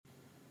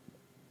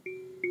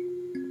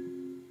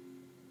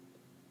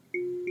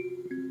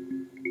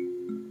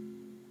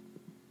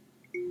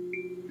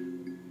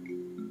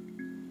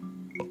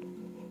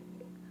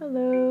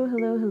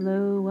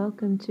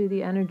welcome to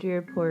the Energy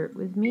Report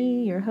with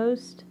me, your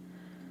host,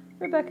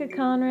 Rebecca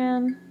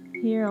Conran,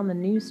 here on the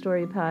New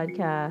Story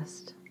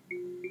Podcast.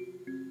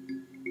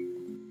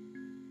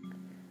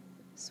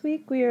 This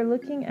week we are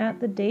looking at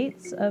the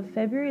dates of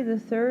February the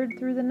 3rd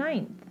through the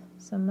 9th,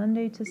 so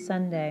Monday to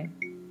Sunday.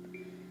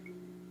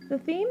 The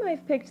theme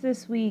I've picked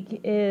this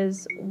week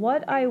is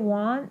what I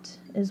want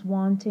is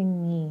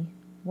wanting me.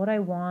 What I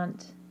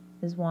want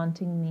is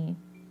wanting me.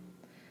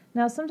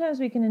 Now, sometimes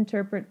we can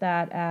interpret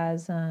that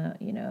as,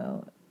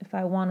 if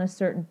I want a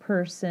certain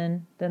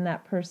person, then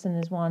that person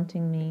is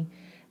wanting me.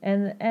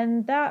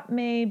 And that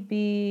may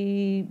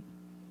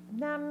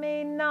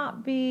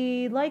not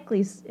be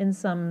likely in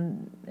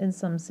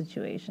some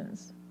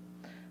situations.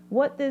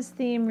 What this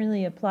theme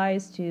really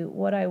applies to,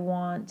 what I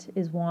want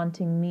is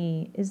wanting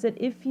me, is that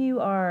if you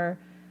are,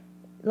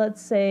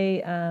 let's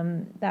say,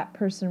 that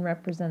person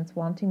represents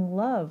wanting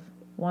love,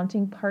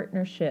 wanting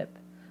partnership,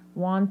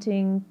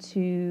 wanting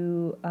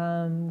to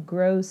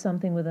grow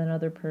something with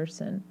another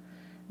person,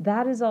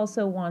 that is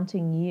also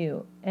wanting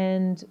you.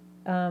 And,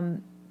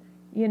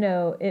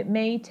 it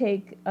may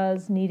take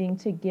us needing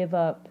to give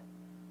up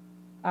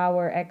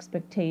our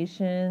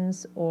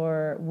expectations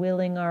or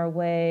willing our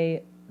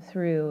way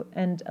through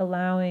and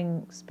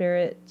allowing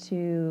spirit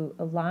to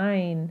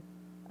align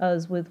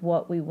us with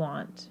what we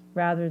want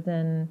rather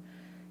than,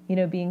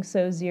 being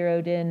so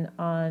zeroed in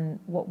on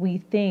what we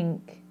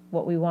think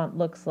what we want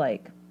looks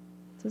like.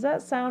 Does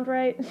that sound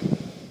right?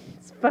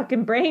 It's a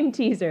fucking brain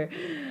teaser.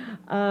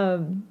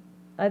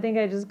 I think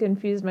I just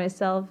confused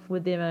myself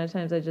with the amount of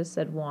times I just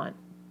said want.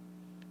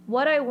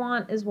 What I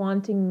want is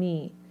wanting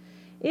me.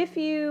 If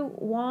you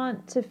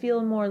want to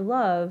feel more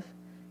love,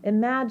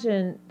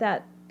 imagine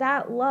that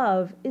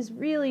love is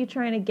really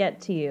trying to get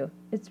to you.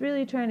 It's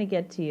really trying to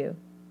get to you.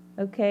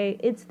 Okay?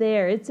 It's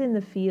there. It's in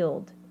the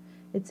field.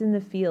 It's in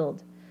the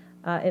field.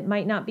 It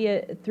might not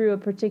be through a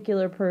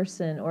particular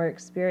person or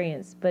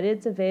experience, but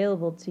it's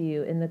available to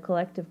you in the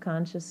collective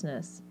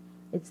consciousness.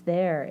 It's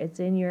there. It's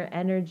in your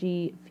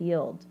energy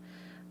field.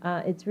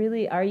 It's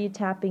really, are you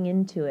tapping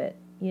into it?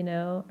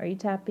 Are you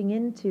tapping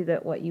into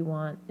that what you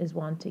want is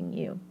wanting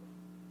you?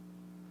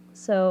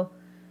 So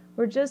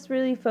we're just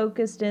really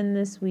focused in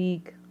this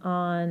week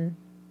on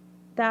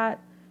that,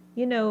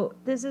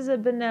 this is a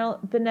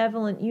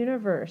benevolent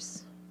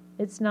universe.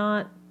 It's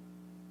not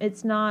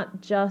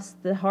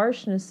just the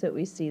harshness that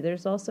we see.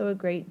 There's also a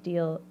great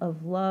deal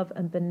of love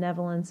and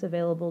benevolence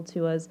available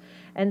to us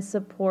and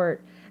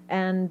support.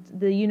 And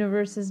the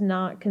universe is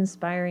not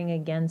conspiring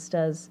against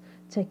us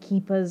to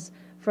keep us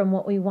from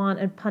what we want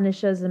and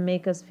punish us and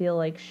make us feel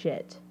like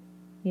shit.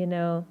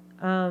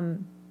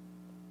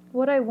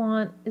 What I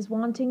want is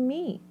wanting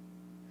me.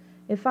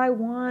 If I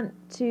want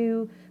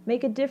to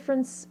make a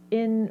difference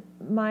in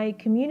my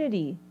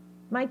community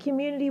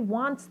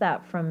wants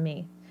that from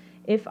me.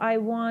 If I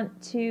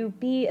want to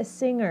be a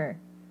singer,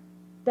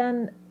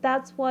 then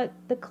that's what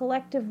the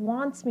collective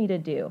wants me to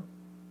do,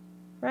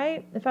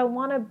 right? If I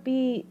want to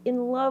be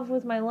in love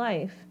with my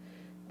life,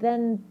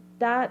 then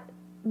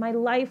my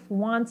life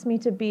wants me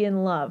to be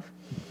in love,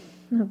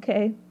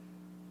 okay?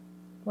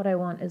 What I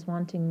want is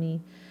wanting me.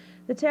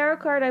 The tarot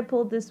card I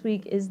pulled this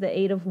week is the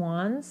Eight of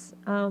Wands.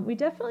 We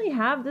definitely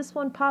have this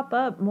one pop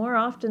up more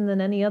often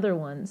than any other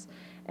ones.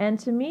 And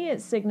to me,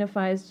 it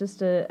signifies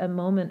just a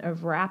moment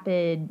of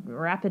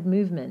rapid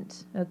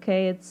movement.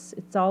 Okay,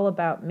 it's all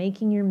about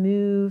making your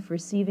move,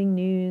 receiving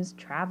news,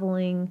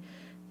 traveling,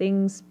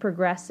 things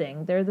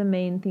progressing. They're the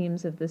main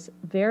themes of this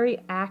very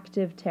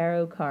active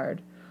tarot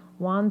card.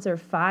 Wands are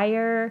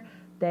fire.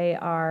 They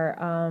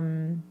are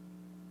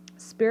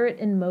spirit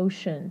in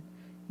motion.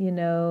 They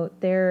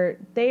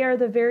are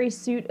the very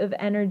suit of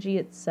energy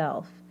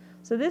itself.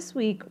 So this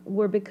week,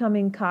 we're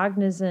becoming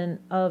cognizant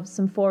of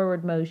some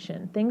forward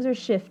motion. Things are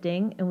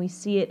shifting, and we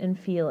see it and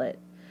feel it.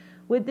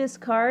 With this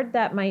card,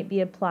 that might be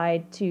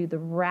applied to the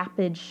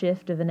rapid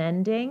shift of an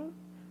ending,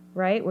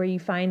 right? Where you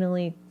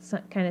finally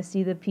kind of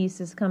see the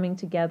pieces coming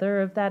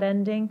together of that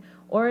ending,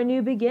 or a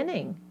new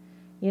beginning.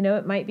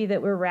 It might be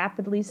that we're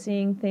rapidly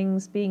seeing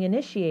things being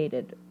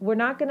initiated. We're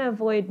not going to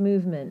avoid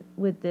movement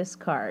with this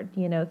card.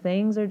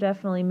 Things are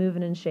definitely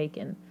moving and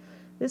shaking.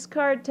 This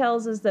card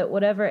tells us that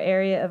whatever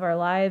area of our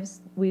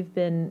lives we've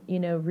been,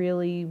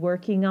 really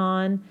working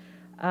on,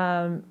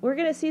 we're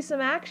going to see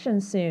some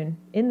action soon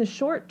in the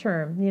short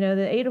term.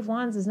 The Eight of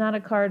Wands is not a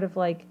card of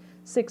like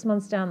 6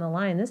 months down the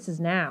line. This is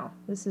now.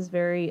 This is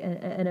very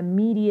an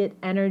immediate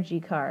energy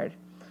card.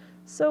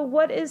 So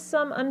what is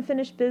some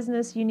unfinished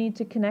business you need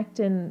to connect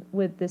in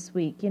with this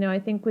week? I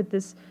think with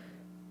this,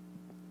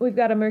 we've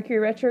got a Mercury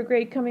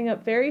retrograde coming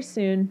up very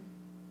soon.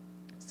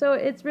 So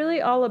it's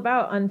really all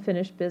about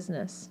unfinished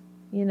business.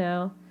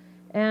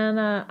 And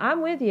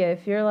I'm with you.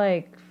 If you're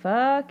like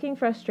fucking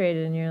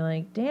frustrated and you're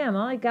like, damn,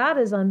 all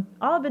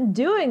I've been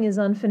doing is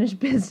unfinished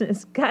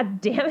business. God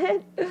damn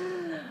it.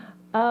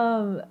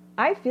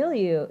 I feel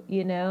you,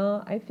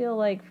 I feel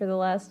like for the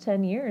last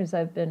 10 years,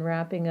 I've been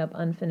wrapping up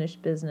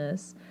unfinished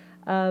business.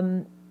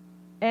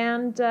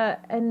 And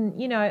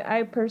you know,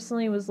 I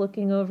personally was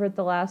looking over at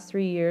the last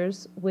 3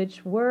 years,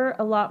 which were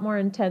a lot more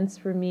intense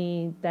for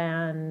me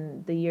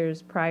than the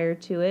years prior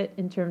to it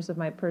in terms of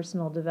my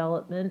personal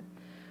development.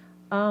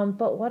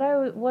 But what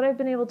I've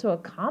been able to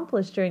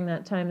accomplish during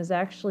that time is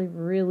actually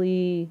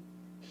really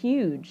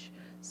huge.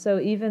 So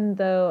even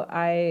though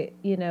I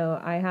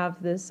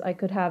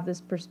could have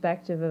this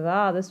perspective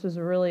of, this was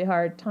a really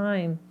hard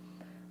time.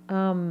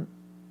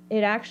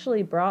 It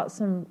actually brought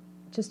some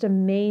just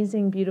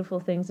amazing, beautiful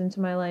things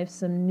into my life,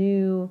 some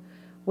new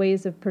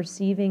ways of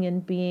perceiving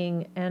and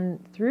being.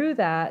 And through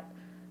that,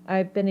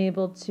 I've been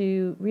able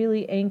to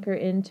really anchor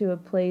into a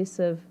place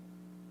of,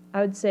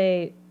 I would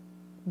say,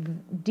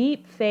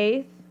 deep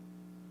faith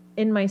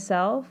in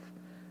myself,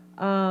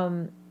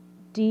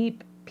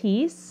 deep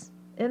peace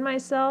in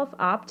myself,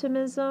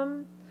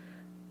 optimism,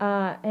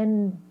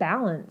 and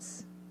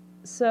balance.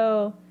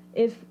 So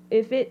if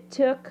it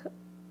took,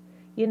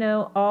 you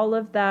know, all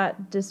of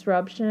that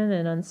disruption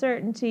and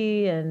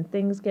uncertainty and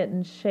things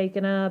getting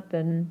shaken up,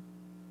 and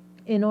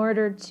in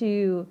order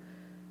to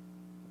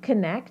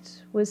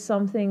connect with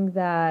something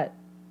that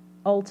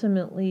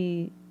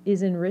ultimately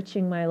is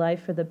enriching my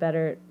life for the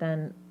better,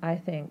 then I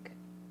think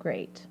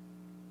great.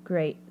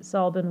 It's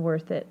all been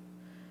worth it.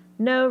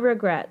 No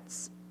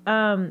regrets.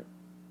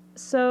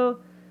 So,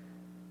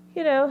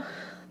 you know,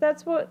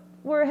 that's what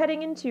we're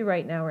heading into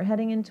right now. We're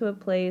heading into a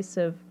place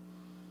of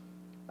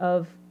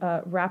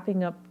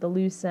wrapping up the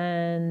loose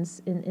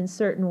ends in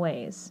certain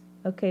ways.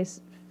 Okay,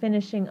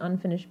 finishing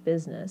unfinished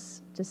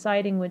business,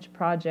 deciding which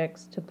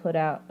projects to put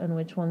out and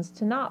which ones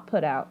to not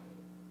put out.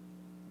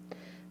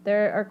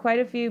 There are quite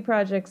a few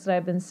projects that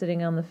I've been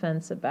sitting on the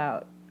fence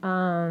about.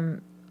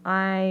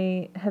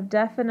 I have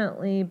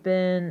definitely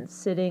been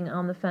sitting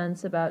on the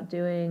fence about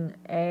doing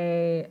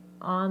a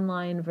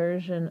online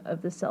version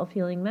of the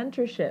self-healing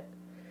mentorship.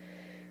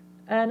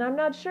 And I'm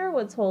not sure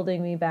what's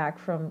holding me back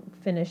from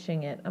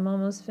finishing it. I'm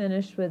almost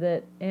finished with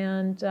it.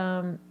 And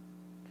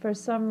for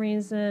some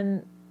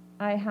reason,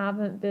 I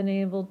haven't been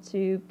able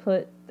to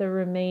put the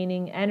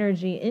remaining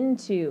energy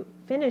into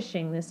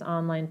finishing this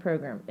online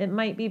program. It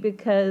might be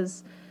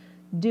because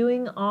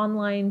doing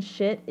online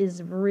shit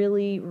is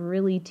really,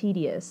 really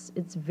tedious.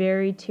 It's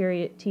very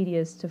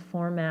tedious to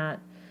format.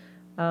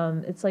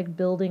 It's like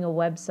building a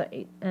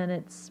website, and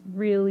it's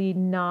really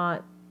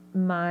not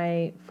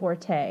my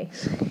forte.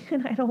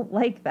 And I don't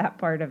like that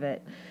part of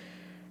it.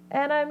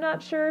 And I'm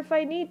not sure if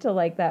I need to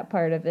like that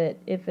part of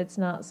it, if it's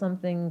not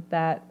something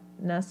that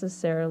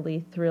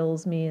necessarily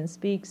thrills me and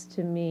speaks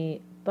to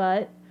me.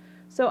 But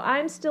so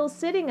I'm still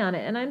sitting on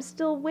it, and I'm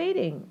still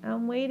waiting.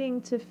 I'm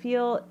waiting to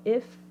feel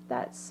if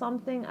that's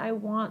something I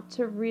want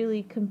to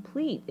really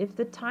complete, if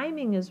the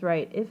timing is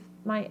right, if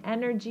my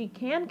energy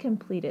can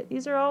complete it.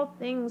 These are all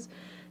things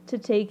to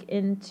take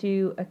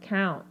into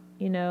account.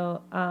 You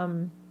know,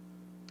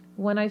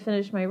 when I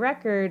finished my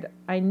record,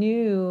 I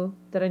knew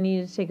that I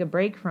needed to take a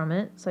break from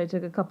it, so I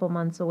took a couple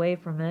months away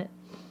from it.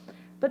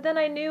 But then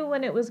I knew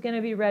when it was going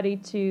to be ready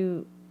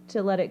to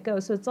let it go.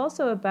 So it's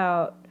also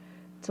about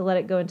to let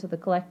it go into the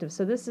collective.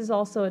 So this is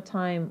also a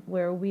time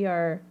where we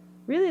are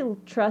really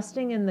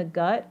trusting in the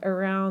gut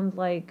around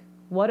like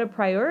what a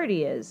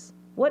priority is.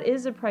 What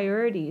is a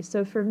priority?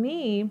 So for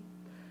me,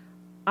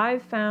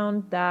 I've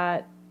found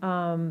that,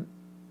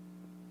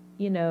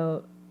 you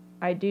know,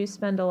 I do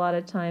spend a lot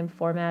of time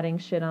formatting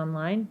shit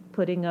online,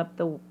 putting up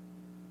the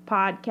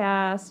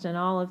podcast and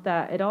all of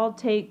that. It all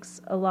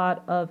takes a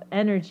lot of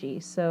energy.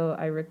 So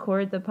I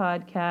record the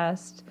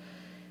podcast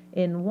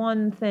in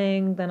one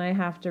thing, then I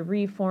have to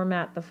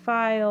reformat the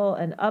file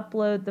and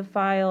upload the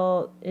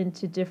file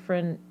into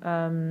different,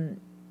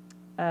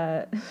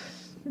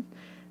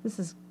 this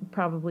is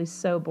probably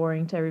so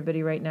boring to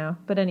everybody right now.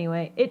 But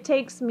anyway, it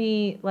takes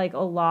me like a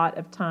lot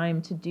of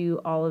time to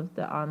do all of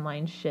the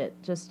online shit,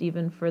 just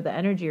even for the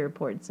energy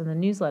reports and the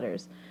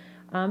newsletters.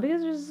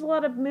 Because there's a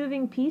lot of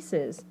moving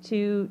pieces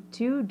to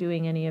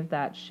doing any of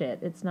that shit.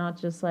 It's not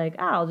just like,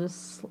 I'll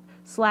just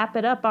slap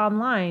it up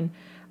online.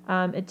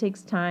 It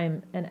takes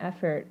time and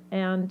effort.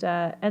 And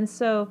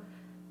so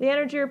the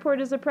energy report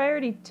is a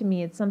priority to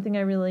me. It's something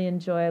I really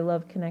enjoy. I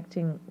love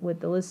connecting with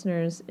the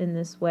listeners in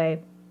this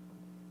way.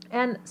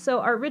 And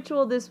so our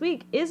ritual this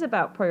week is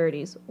about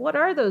priorities. What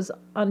are those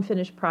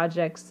unfinished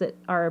projects that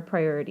are a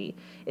priority?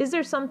 Is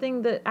there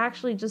something that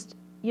actually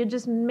you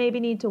just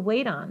maybe need to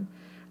wait on?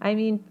 I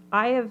mean,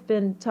 I have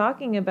been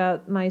talking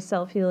about my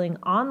self-healing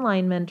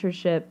online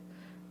mentorship,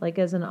 like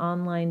as an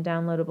online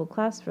downloadable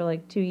class for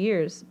like 2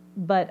 years,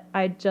 but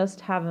I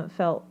just haven't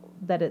felt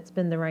that it's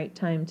been the right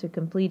time to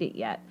complete it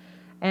yet.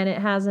 And it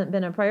hasn't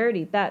been a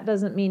priority. That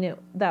doesn't mean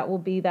that will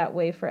be that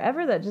way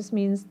forever. That just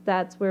means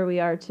that's where we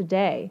are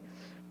today.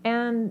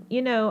 And,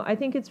 you know, I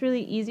think it's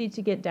really easy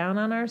to get down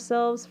on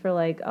ourselves for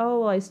like,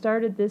 oh, well, I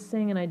started this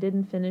thing and I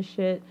didn't finish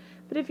it.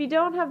 But if you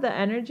don't have the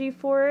energy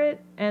for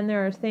it, and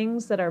there are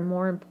things that are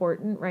more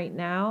important right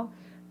now,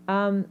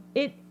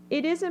 it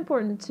is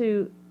important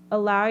to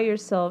allow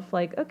yourself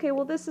like, okay,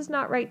 well, this is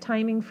not right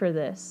timing for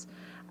this.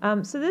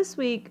 So this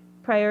week,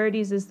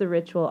 priorities is the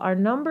ritual. Our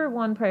number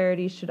one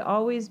priority should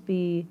always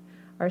be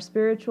our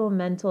spiritual,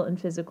 mental,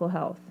 and physical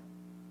health.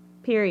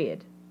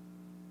 Period.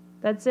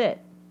 That's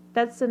it.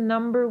 That's the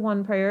number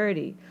one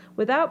priority.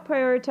 Without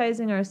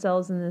prioritizing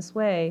ourselves in this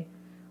way,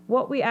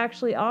 what we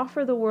actually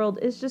offer the world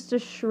is just a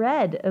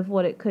shred of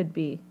what it could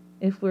be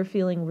if we're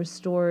feeling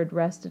restored,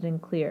 rested,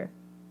 and clear.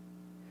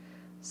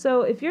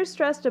 So if you're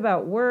stressed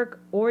about work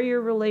or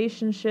your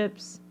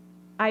relationships,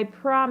 I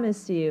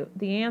promise you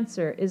the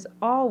answer is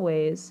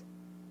always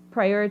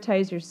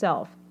prioritize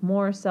yourself,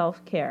 more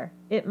self-care.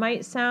 It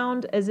might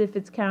sound as if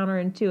it's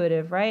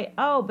counterintuitive, right?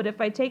 Oh, but if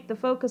I take the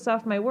focus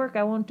off my work,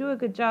 I won't do a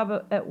good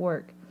job at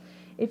work.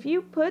 If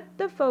you put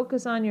the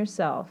focus on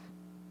yourself,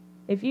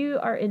 if you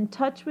are in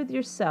touch with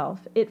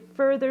yourself, it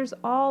furthers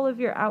all of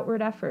your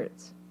outward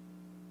efforts.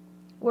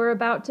 We're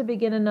about to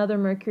begin another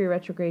Mercury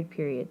retrograde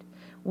period,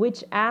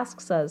 which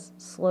asks us,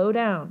 slow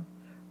down,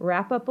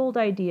 wrap up old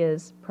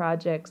ideas,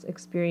 projects,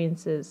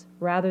 experiences,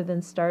 rather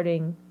than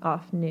starting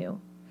off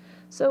new.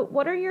 So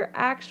what are your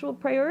actual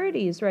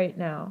priorities right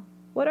now?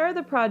 What are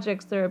the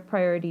projects that are a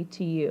priority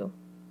to you?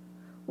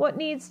 What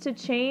needs to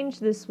change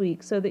this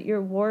week so that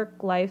your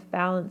work-life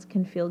balance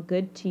can feel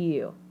good to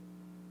you?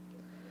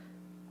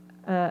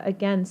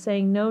 Again,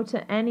 saying no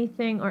to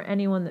anything or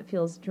anyone that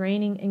feels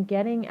draining and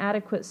getting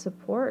adequate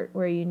support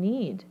where you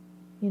need.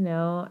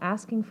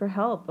 Asking for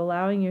help,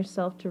 allowing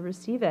yourself to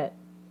receive it.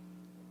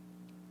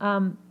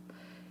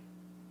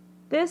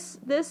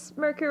 This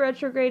Mercury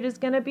retrograde is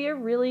going to be a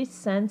really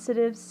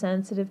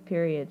sensitive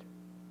period.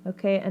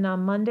 Okay, and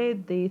on Monday,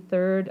 the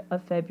 3rd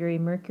of February,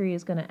 Mercury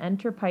is going to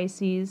enter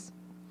Pisces,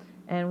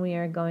 and we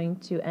are going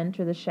to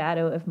enter the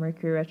shadow of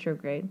Mercury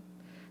retrograde.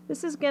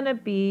 This is going to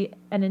be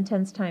an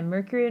intense time.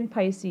 Mercury in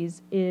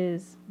Pisces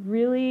is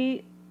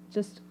really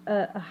just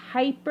a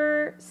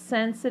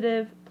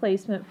hypersensitive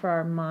placement for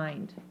our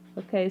mind.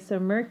 Okay, so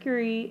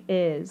Mercury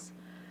is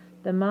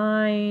the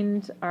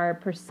mind, our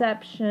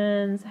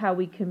perceptions, how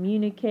we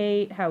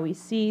communicate, how we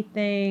see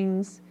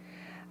things.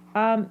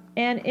 And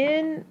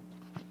in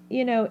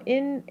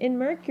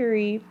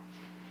Mercury,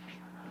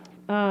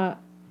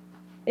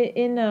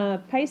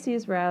 in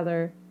Pisces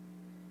rather,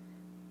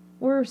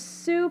 we're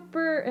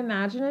super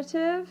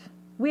imaginative.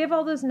 We have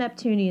all those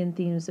Neptunian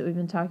themes that we've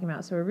been talking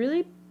about. So we're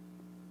really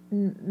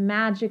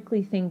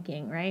magically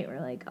thinking, right? We're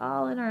like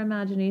all in our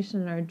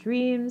imagination and our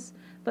dreams.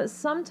 But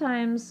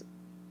sometimes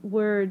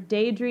we're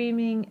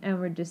daydreaming and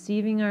we're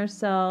deceiving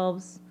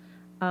ourselves.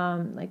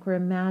 Like we're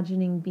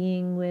imagining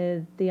being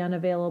with the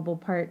unavailable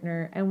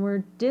partner, and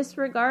we're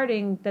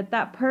disregarding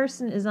that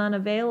person is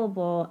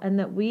unavailable and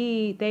that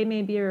they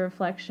may be a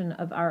reflection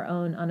of our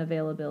own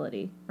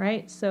unavailability,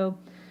 right? So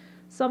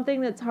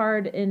something that's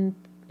hard in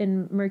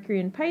Mercury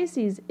and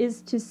Pisces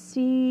is to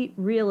see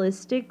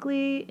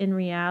realistically, in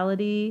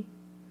reality,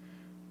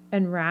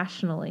 and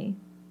rationally.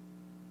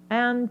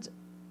 And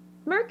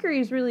Mercury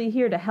is really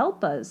here to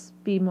help us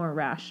be more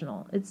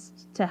rational. It's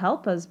to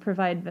help us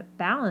provide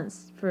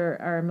balance for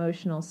our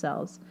emotional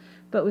selves.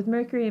 But with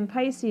Mercury and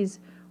Pisces,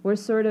 we're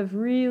sort of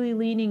really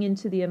leaning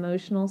into the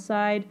emotional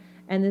side,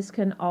 and this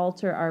can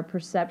alter our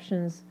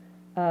perceptions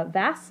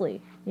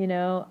vastly.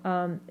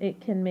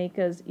 It can make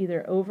us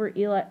either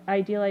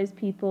over-idealize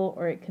people,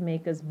 or it can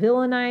make us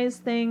villainize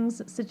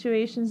things,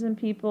 situations, and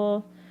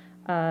people.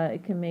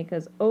 It can make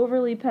us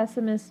overly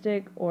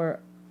pessimistic,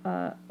 or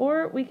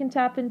we can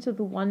tap into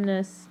the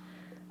oneness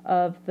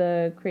of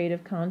the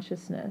creative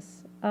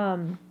consciousness.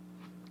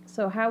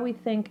 So how we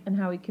think and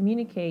how we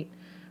communicate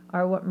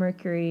are what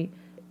Mercury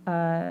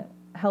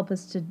help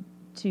us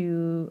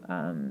to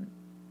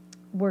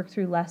work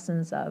through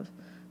lessons of.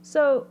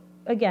 So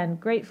again,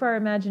 great for our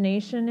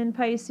imagination in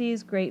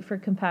Pisces, great for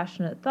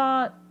compassionate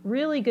thought,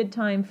 really good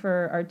time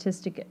for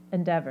artistic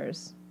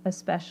endeavors,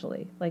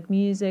 especially like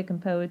music and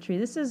poetry.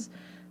 This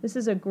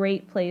is a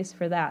great place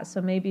for that.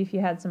 So maybe if you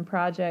had some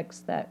projects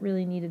that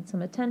really needed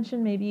some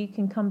attention, maybe you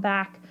can come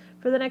back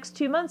for the next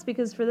 2 months,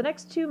 because for the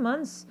next 2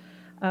 months,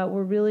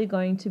 we're really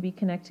going to be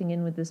connecting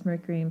in with this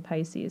Mercury in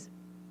Pisces.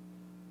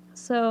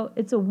 So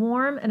it's a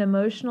warm and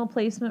emotional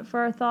placement for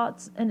our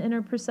thoughts and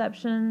inner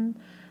perception,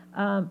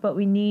 but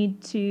we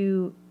need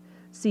to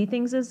see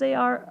things as they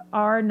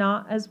are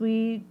not as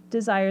we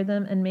desire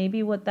them. And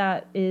maybe what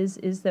that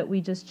is that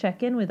we just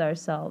check in with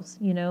ourselves.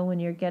 When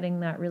you're getting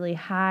that really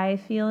high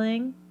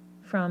feeling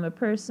from a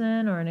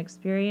person or an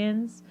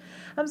experience,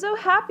 I'm so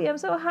happy, I'm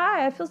so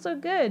high, I feel so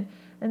good.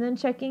 And then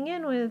checking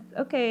in with,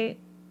 okay,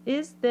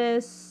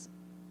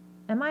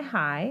 am I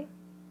high,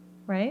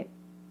 right?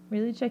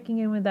 Really checking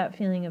in with that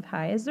feeling of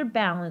high. Is there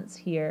balance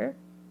here?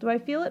 Do I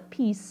feel at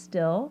peace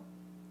still?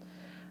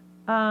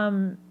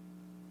 And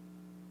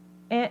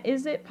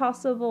is it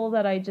possible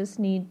that I just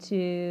need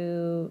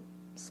to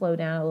slow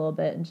down a little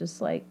bit and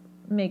just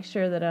make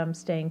sure that I'm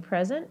staying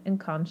present and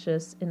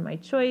conscious in my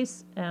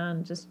choice,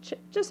 and just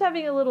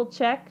having a little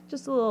check,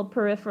 just a little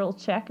peripheral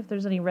check if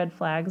there's any red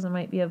flags I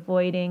might be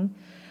avoiding.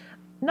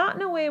 Not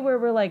in a way where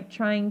we're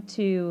trying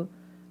to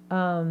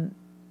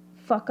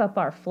fuck up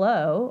our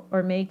flow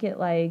or make it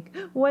like,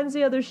 when's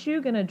the other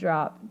shoe going to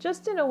drop?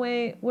 Just in a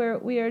way where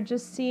we are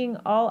just seeing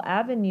all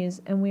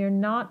avenues and we are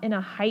not in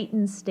a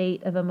heightened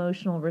state of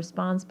emotional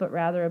response, but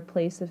rather a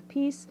place of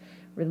peace,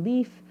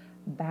 relief,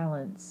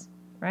 balance,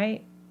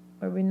 right?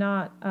 Where we're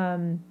not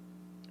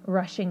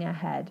rushing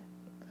ahead.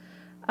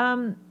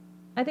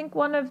 I think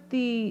one of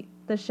the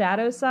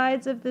shadow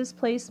sides of this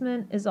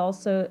placement is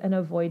also an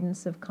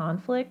avoidance of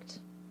conflict.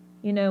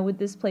 You know, with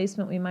this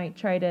placement, we might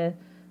try to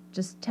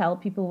just tell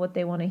people what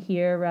they want to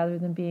hear rather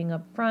than being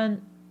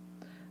upfront.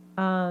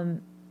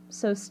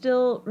 So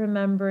still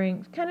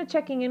remembering, kind of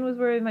checking in with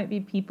where we might be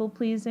people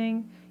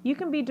pleasing. You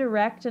can be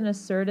direct and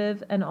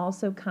assertive and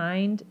also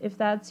kind if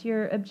that's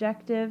your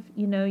objective.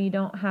 You know, you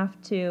don't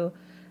have to,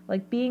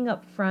 like, being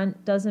upfront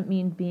doesn't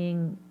mean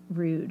being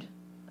rude.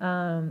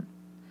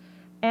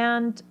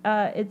 And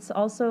it's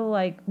also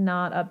like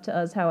not up to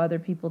us how other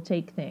people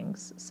take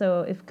things.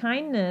 So if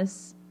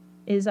kindness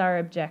is our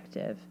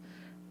objective,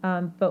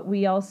 but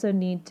we also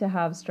need to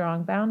have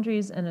strong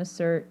boundaries and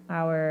assert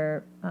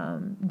our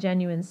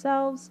genuine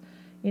selves,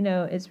 you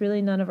know, it's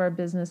really none of our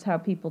business how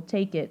people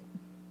take it.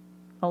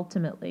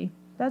 Ultimately,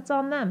 that's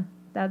on them.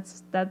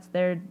 That's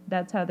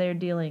how they're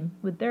dealing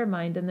with their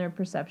mind and their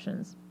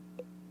perceptions.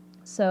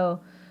 So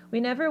we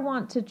never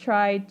want to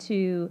try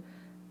to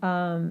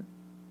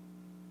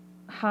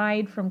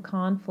hide from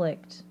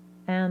conflict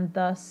and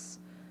thus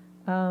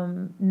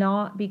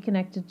not be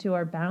connected to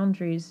our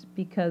boundaries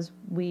because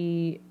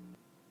we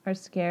are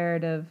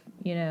scared of,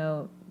 you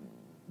know,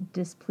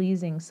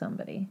 displeasing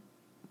somebody.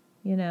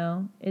 You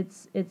know,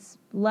 it's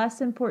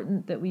less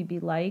important that we be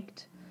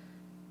liked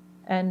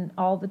and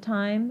all the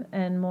time,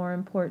 and more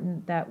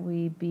important that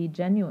we be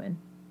genuine.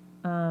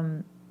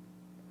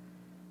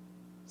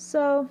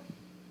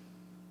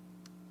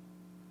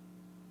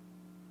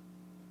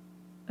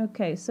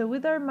 Okay, so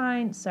with our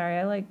mind, sorry,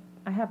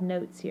 I have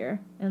notes here,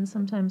 and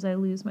sometimes I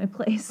lose my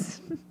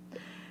place.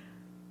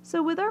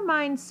 So with our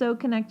mind so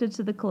connected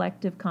to the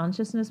collective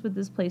consciousness with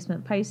this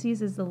placement,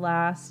 Pisces is the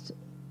last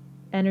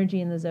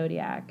energy in the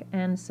zodiac,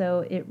 and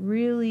so it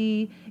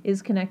really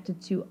is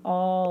connected to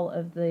all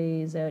of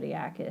the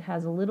zodiac. It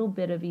has a little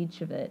bit of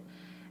each of it,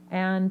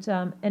 and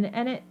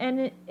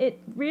it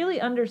really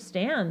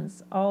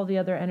understands all the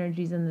other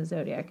energies in the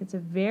zodiac. It's a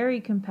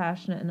very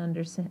compassionate and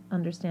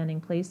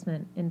understanding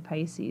placement in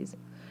Pisces.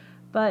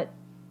 But,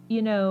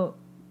 you know,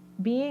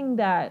 being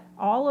that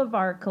all of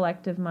our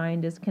collective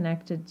mind is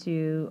connected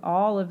to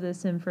all of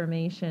this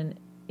information,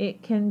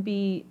 it can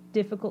be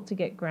difficult to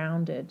get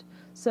grounded.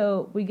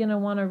 So we're going to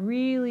want to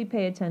really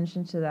pay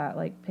attention to that,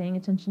 like paying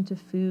attention to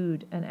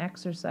food and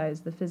exercise,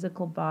 the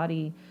physical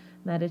body,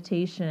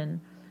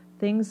 meditation,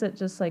 things that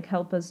just like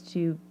help us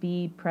to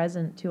be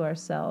present to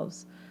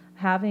ourselves.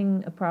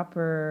 Having a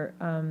proper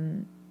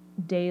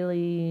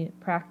daily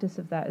practice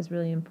of that is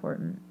really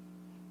important.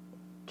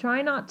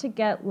 Try not to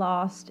get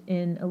lost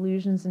in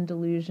illusions and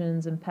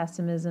delusions and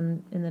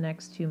pessimism in the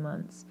next 2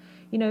 months.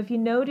 You know, if you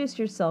notice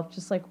yourself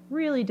just like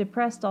really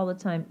depressed all the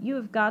time, you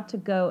have got to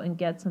go and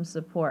get some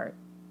support.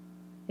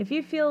 If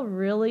you feel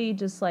really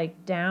just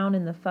like down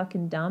in the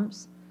fucking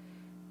dumps,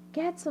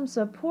 get some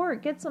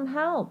support, get some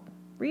help,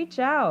 reach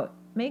out,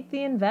 make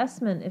the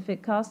investment if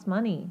it costs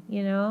money,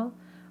 you know?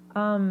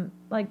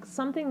 Like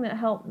something that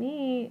helped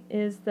me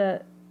is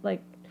that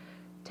like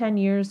 10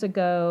 years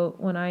ago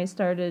when I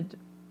started,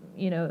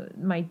 you know,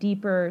 my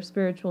deeper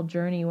spiritual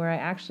journey where I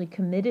actually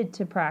committed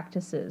to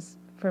practices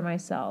for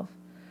myself,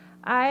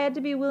 I had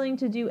to be willing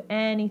to do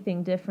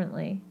anything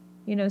differently.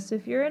 You know, so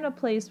if you're in a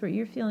place where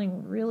you're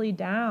feeling really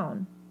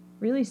down,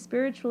 really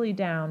spiritually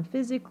down,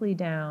 physically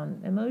down,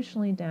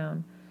 emotionally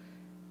down,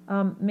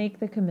 make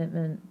the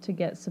commitment to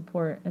get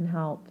support and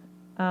help.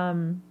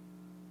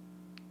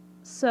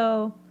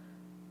 So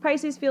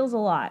Pisces feels a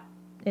lot.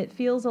 It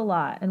feels a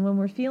lot. And when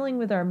we're feeling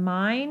with our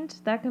mind,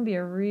 that can be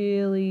a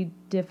really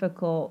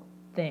difficult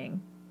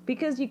thing.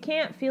 Because you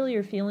can't feel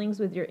your feelings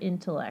with your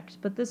intellect.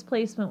 But this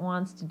placement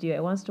wants to do it.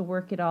 It wants to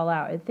work it all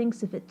out. It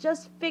thinks if it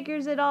just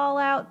figures it all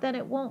out, then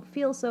it won't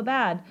feel so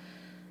bad.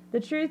 The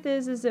truth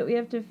is that we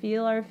have to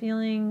feel our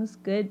feelings,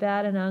 good,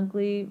 bad, and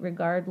ugly,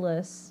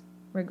 regardless.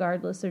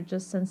 Regardless, they're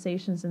just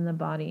sensations in the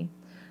body.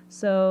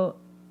 So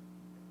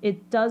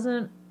it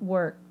doesn't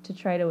work to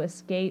try to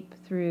escape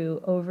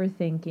through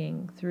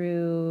overthinking,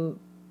 through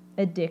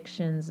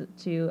addictions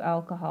to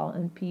alcohol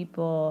and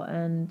people,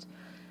 and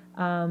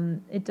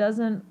it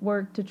doesn't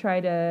work to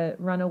try to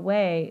run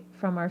away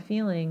from our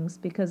feelings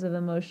because of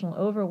emotional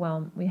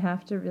overwhelm. We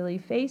have to really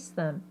face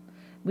them.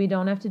 We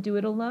don't have to do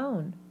it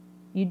alone.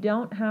 You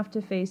don't have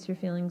to face your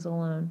feelings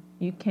alone.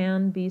 You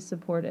can be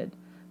supported.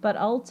 But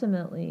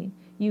ultimately,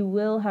 you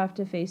will have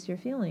to face your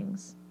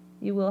feelings.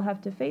 You will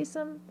have to face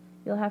them.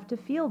 You'll have to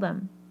feel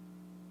them.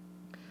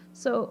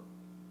 So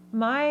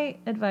my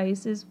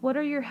advice is, what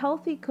are your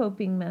healthy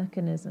coping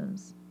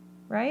mechanisms,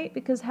 right?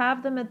 Because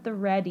have them at the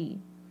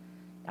ready.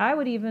 I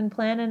would even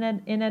plan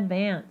in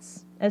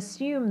advance.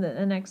 Assume that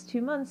the next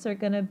 2 months are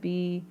going to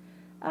be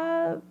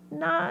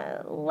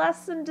not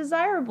less than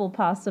desirable,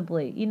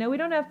 possibly. You know, we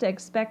don't have to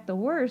expect the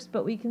worst,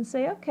 but we can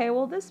say, okay,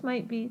 well, this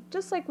might be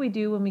just like we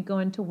do when we go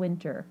into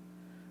winter.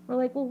 We're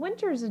like, well,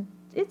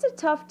 it's a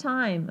tough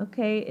time,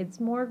 okay?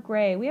 It's more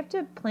gray. We have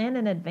to plan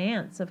in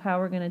advance of how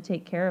we're going to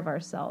take care of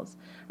ourselves.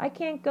 I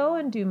can't go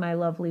and do my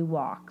lovely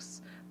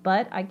walks,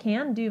 but I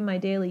can do my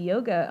daily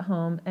yoga at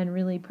home and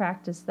really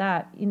practice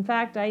that. In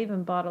fact, I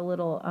even bought a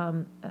little,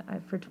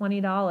 for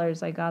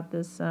 $20, I got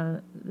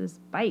this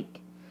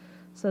bike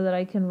so that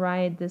I can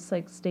ride this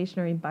like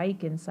stationary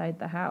bike inside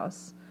the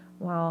house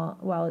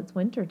while it's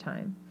winter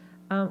time.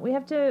 We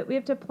have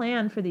to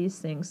plan for these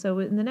things. So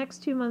in the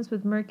next 2 months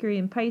with Mercury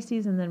in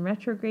Pisces and then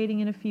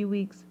retrograding in a few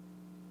weeks,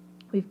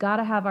 we've got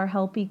to have our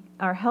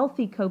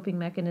healthy coping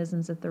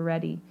mechanisms at the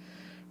ready.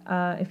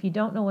 If you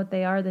don't know what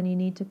they are, then you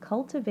need to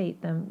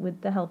cultivate them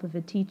with the help of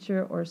a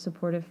teacher or a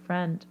supportive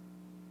friend.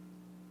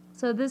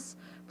 So this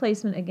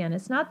placement, again,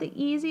 it's not the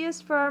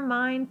easiest for our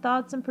mind,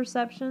 thoughts, and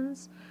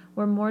perceptions.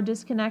 We're more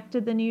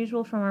disconnected than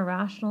usual from our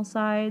rational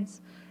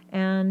sides.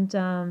 And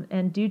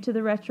due to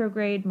the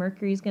retrograde,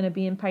 Mercury is going to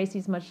be in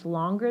Pisces much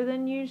longer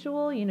than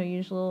usual. You know,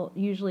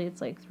 usually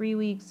it's like 3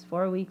 weeks,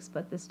 4 weeks,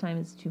 but this time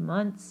it's 2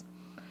 months.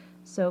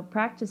 So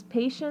practice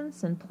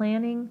patience and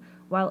planning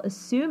while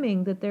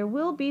assuming that there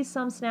will be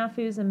some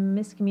snafus and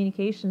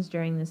miscommunications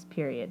during this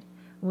period.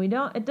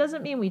 It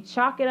doesn't mean we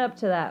chalk it up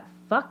to that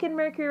fucking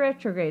Mercury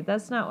retrograde.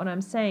 That's not what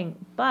I'm saying.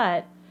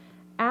 But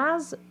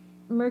as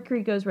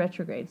Mercury goes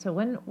retrograde, so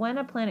when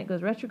a planet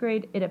goes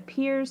retrograde, it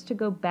appears to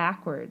go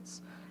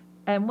backwards.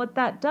 And what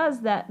that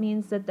does, that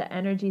means that the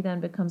energy then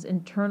becomes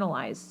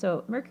internalized.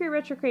 So Mercury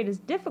retrograde is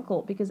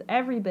difficult because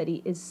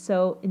everybody is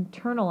so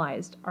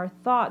internalized. Our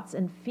thoughts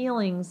and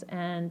feelings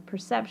and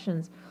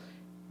perceptions,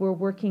 we're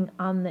working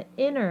on the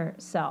inner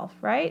self,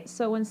 right?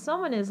 So when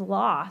someone is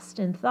lost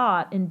in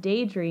thought and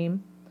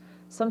daydream,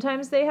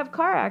 sometimes they have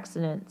car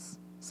accidents.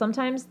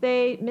 Sometimes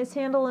they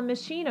mishandle a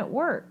machine at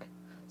work.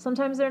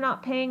 Sometimes they're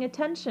not paying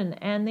attention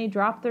and they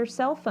drop their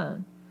cell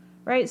phone,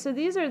 right? So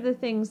these are the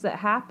things that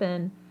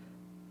happen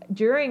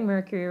during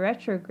Mercury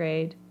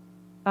retrograde,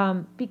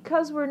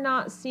 because we're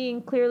not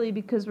seeing clearly,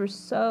 because we're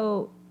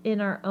so in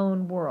our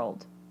own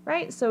world,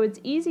 right? So it's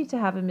easy to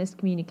have a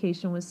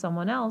miscommunication with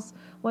someone else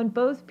when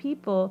both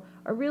people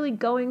are really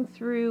going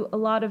through a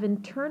lot of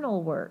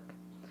internal work.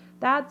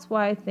 That's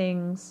why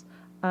things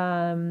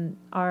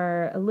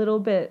are a little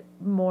bit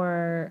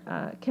more,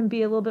 can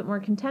be a little bit more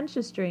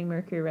contentious during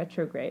Mercury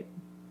retrograde.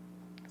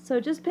 So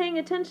just paying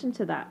attention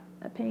to that,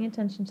 paying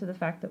attention to the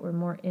fact that we're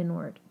more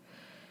inward.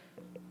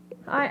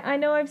 I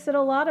know I've said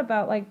a lot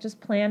about like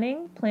just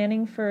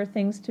planning for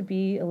things to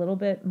be a little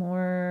bit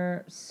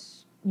more,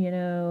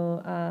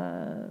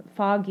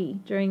 foggy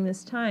during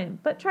this time,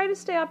 but try to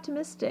stay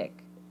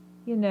optimistic,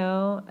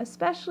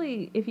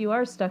 especially if you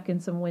are stuck in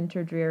some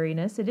winter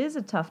dreariness. It is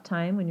a tough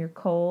time when you're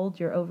cold,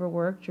 you're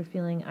overworked, you're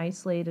feeling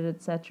isolated,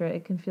 etc.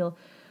 It can feel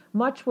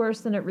much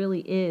worse than it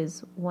really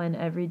is when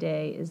every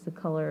day is the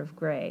color of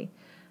gray.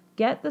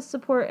 Get the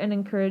support and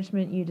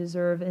encouragement you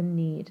deserve and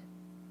need.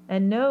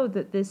 And know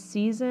that this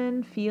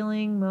season,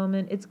 feeling,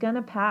 moment, it's going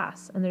to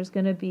pass. And there's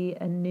going to be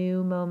a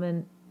new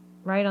moment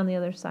right on the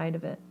other side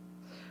of it.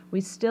 We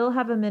still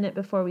have a minute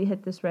before we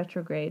hit this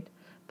retrograde.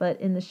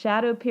 But in the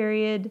shadow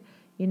period,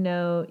 you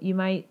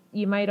might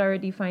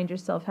already find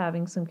yourself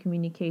having some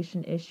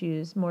communication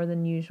issues more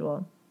than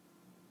usual.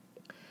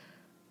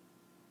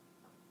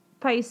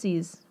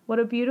 Pisces, what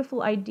a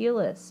beautiful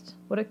idealist.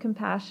 What a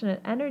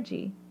compassionate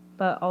energy.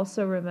 But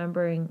also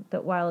remembering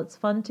that while it's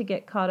fun to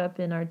get caught up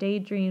in our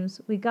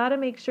daydreams, we got to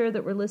make sure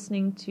that we're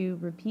listening to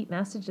repeat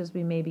messages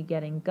we may be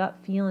getting, gut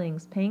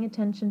feelings, paying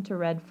attention to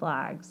red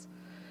flags.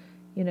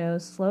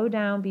 Slow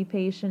down, be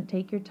patient,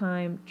 take your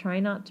time, try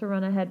not to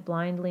run ahead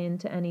blindly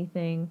into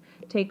anything.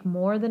 Take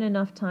more than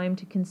enough time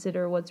to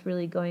consider what's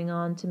really going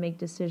on, to make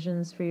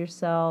decisions for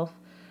yourself,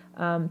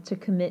 to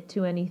commit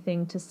to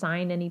anything, to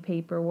sign any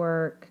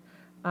paperwork.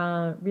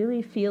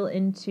 Really feel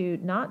into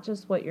not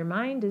just what your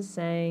mind is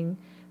saying,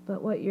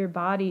 but what your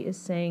body is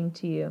saying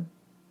to you.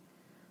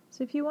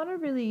 So if you want to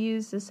really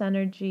use this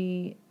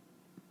energy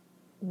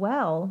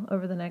well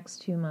over the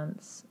next 2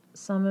 months,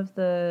 some of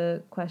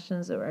the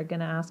questions that we're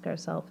going to ask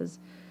ourselves is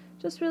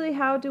just really,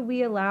 how do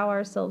we allow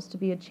ourselves to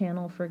be a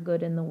channel for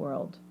good in the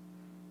world?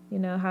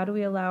 How do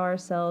we allow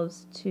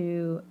ourselves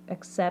to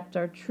accept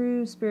our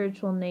true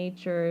spiritual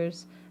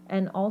natures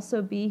and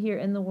also be here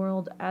in the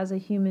world as a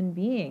human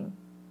being?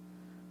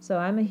 So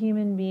I'm a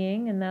human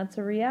being, and that's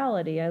a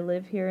reality. I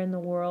live here in the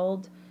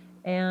world,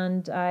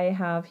 and I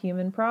have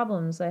human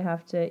problems. I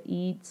have to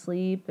eat,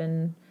 sleep,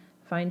 and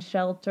find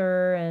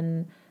shelter,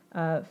 and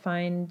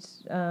find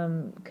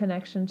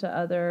connection to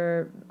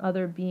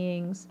other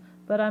beings.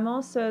 But I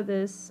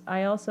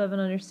also have an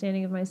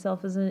understanding of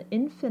myself as an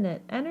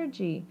infinite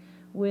energy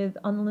with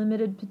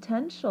unlimited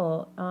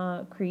potential,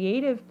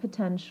 creative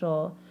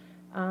potential,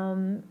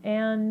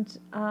 and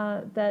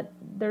that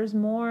there's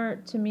more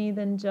to me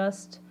than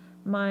just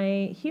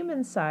my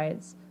human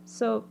sides.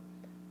 So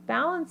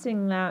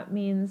balancing that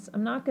means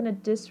I'm not going to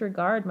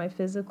disregard my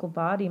physical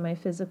body, my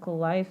physical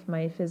life,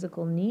 my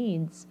physical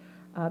needs,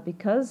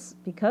 because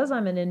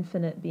I'm an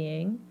infinite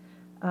being,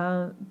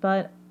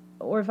 but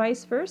or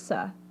vice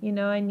versa.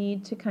 I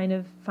need to kind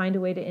of find a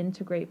way to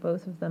integrate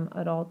both of them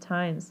at all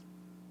times.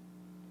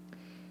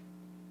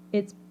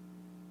 It's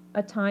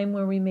a time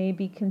where we may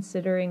be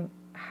considering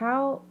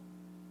how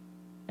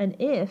and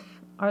if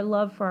our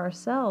love for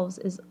ourselves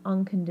is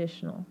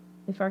unconditional,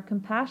 if our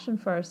compassion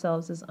for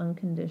ourselves is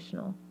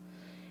unconditional.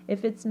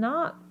 If it's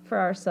not for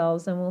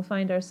ourselves, then we'll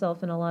find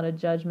ourselves in a lot of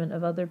judgment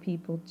of other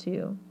people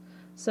too.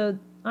 So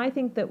I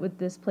think that with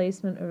this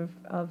placement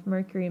of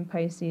Mercury in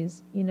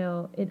Pisces,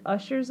 it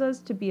ushers us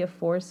to be a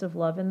force of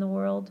love in the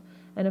world.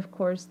 And of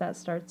course, that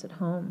starts at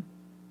home.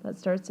 That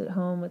starts at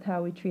home with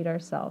how we treat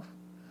ourselves.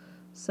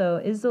 So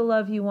is the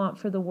love you want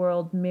for the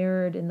world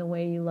mirrored in the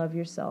way you love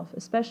yourself,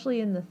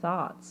 especially in the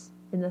thoughts?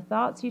 In the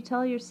thoughts you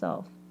tell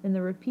yourself, in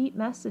the repeat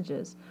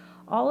messages.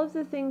 All of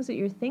the things that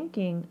you're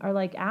thinking are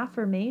like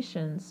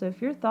affirmations. So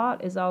if your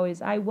thought is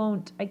always, I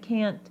won't, I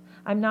can't,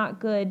 I'm not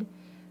good,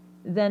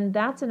 then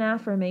that's an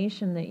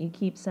affirmation that you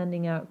keep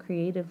sending out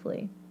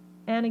creatively.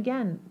 And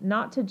again,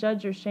 not to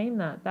judge or shame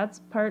that. That's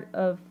part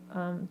of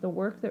the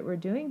work that we're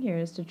doing here,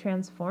 is to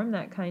transform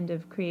that kind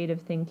of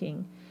creative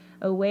thinking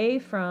away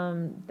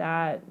from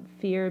that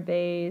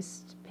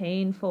fear-based,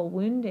 painful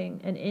wounding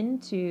and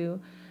into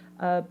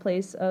a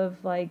place of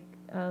like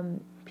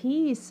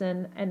peace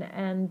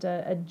and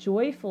a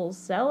joyful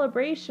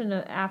celebration,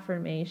 of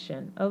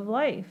affirmation of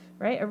life,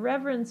 right? A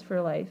reverence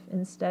for life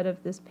instead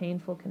of this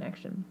painful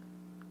connection.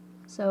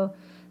 So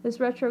this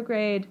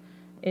retrograde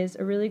is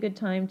a really good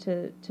time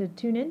to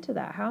tune into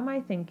that. How am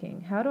I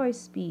thinking? How do I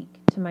speak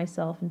to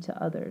myself and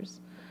to others?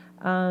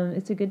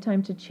 It's a good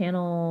time to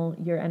channel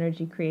your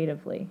energy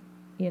creatively.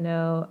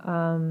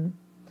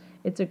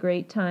 It's a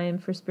great time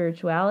for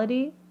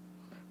spirituality.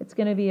 It's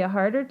going to be a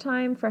harder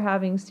time for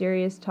having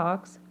serious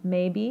talks,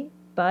 maybe,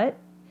 but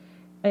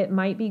it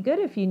might be good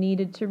if you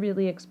needed to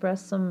really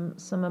express some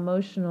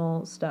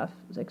emotional stuff,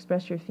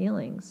 express your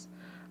feelings.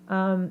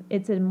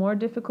 It's a more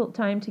difficult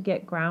time to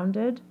get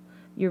grounded.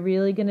 You're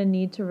really going to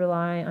need to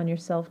rely on your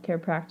self-care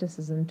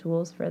practices and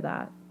tools for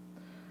that.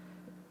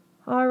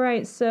 All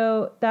right,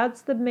 so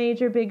that's the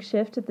major big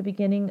shift at the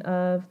beginning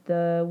of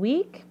the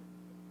week.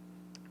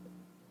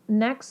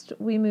 Next,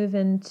 we move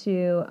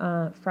into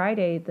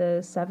Friday,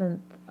 the 7th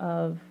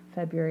of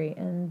February,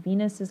 and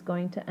Venus is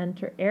going to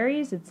enter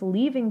Aries. It's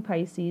leaving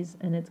Pisces,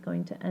 and it's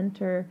going to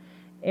enter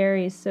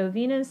Aries. So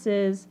Venus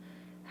is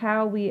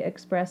how we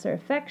express our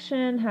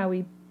affection, how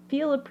we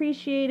feel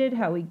appreciated,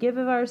 how we give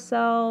of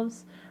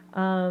ourselves,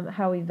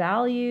 how we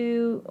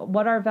value,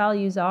 what our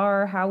values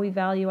are, how we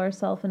value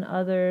ourselves and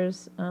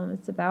others.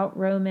 It's about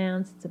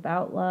romance. It's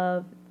about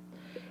love.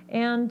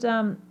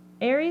 And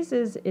Aries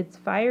it's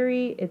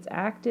fiery, it's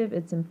active,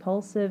 it's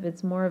impulsive,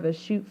 it's more of a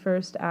shoot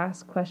first,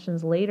 ask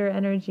questions later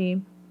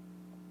energy.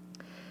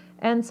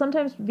 And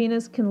sometimes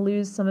Venus can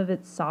lose some of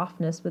its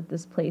softness with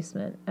this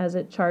placement as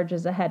it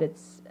charges ahead.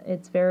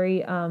 It's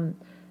very,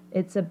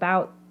 it's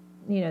about,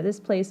 this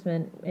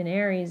placement in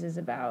Aries is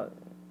about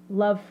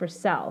love for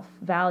self,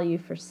 value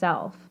for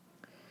self.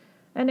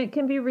 And it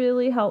can be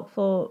really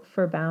helpful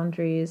for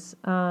boundaries.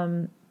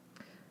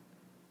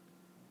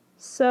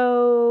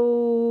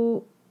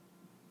 So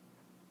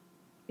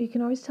you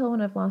can always tell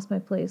when I've lost my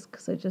place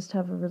because I just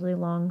have a really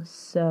long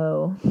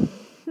so.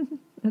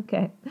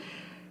 Okay.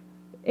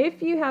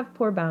 If you have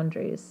poor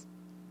boundaries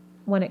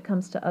when it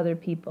comes to other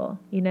people,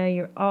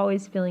 you're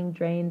always feeling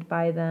drained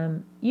by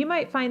them, you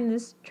might find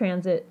this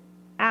transit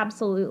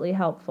absolutely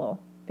helpful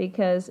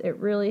because it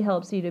really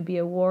helps you to be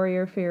a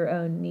warrior for your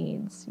own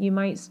needs. You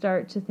might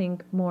start to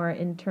think more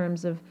in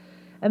terms of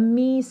a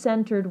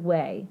me-centered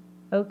way,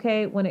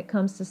 okay, when it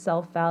comes to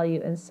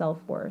self-value and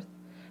self-worth.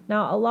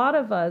 Now, a lot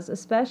of us,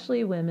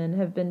 especially women,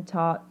 have been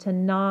taught to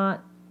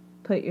not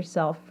put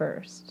yourself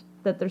first,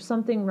 that there's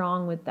something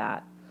wrong with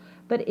that.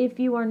 But if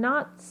you are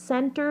not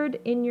centered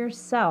in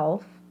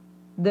yourself,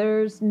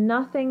 there's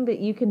nothing that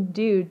you can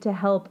do to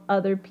help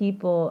other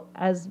people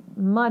as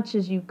much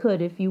as you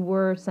could if you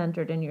were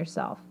centered in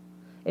yourself.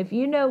 If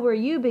you know where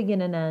you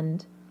begin and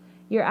end,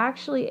 you're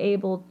actually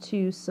able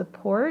to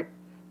support,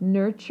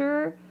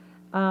 nurture,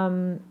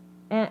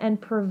 and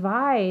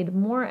provide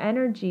more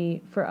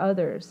energy for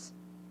others.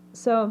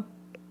 So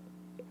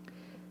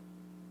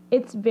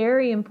it's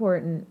very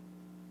important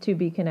to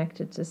be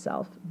connected to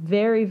self.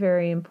 Very,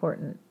 very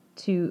important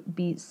to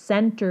be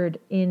centered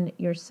in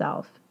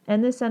yourself.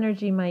 And this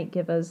energy might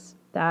give us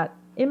that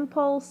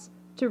impulse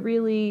to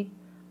really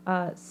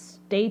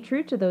stay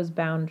true to those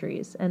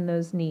boundaries and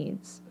those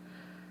needs.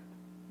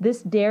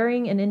 This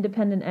daring and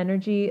independent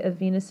energy of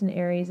Venus and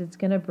Aries, it's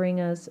going to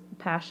bring us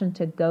passion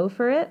to go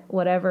for it,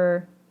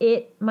 whatever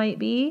it might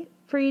be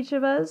for each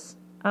of us.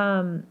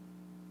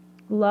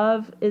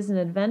 Love is an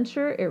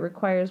adventure. It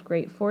requires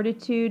great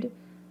fortitude,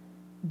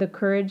 the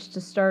courage to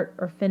start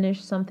or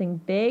finish something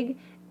big.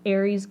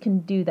 Aries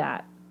can do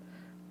that.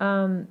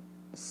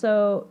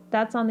 So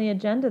that's on the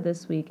agenda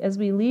this week. As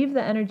we leave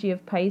the energy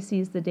of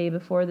Pisces the day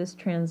before this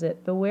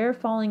transit, beware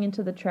falling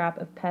into the trap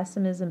of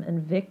pessimism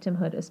and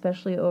victimhood,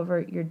 especially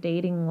over your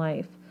dating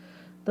life.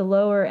 The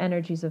lower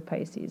energies of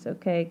Pisces,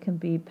 okay, can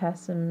be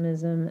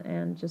pessimism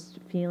and just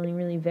feeling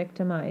really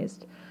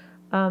victimized.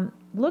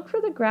 Look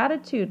for the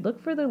gratitude. Look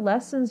for the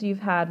lessons you've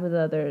had with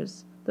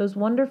others, those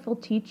wonderful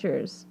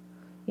teachers.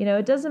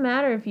 It doesn't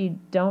matter if you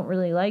don't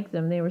really like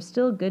them. They were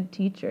still good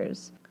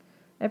teachers.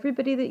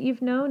 Everybody that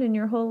you've known in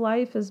your whole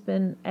life has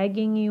been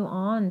egging you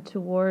on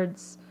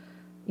towards,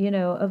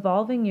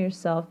 evolving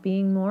yourself,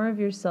 being more of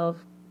yourself,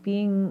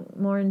 being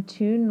more in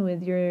tune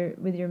with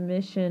your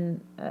mission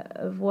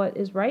of what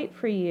is right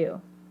for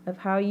you, of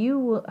how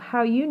you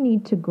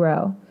need to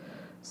grow.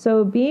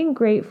 So being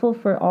grateful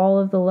for all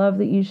of the love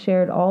that you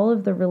shared, all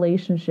of the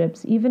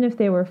relationships, even if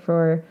they were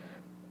for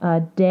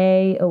a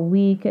day, a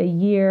week, a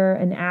year,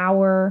 an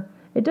hour,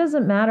 it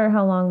doesn't matter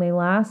how long they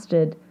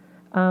lasted.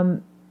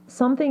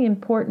 Something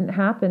important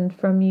happened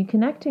from you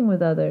connecting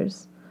with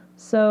others.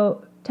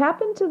 So tap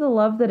into the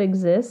love that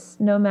exists,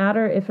 no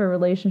matter if a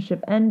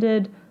relationship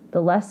ended,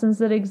 the lessons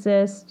that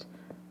exist.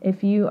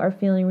 If you are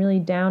feeling really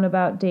down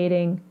about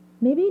dating,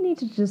 maybe you need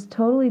to just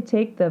totally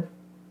take the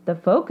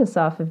focus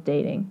off of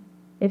dating.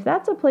 If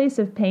that's a place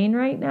of pain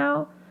right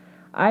now,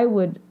 I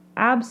would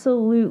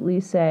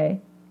absolutely say,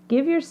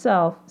 give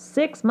yourself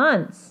 6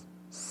 months,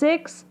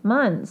 6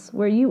 months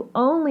where you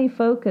only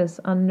focus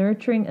on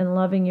nurturing and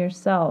loving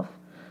yourself,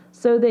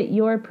 so that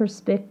your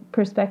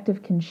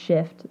perspective can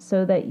shift,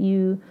 so that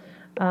you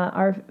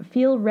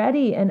feel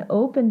ready and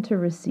open to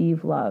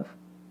receive love.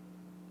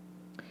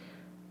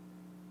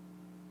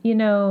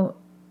 You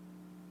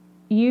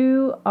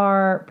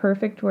are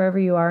perfect wherever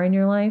you are in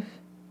your life.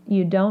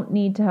 You don't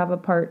need to have a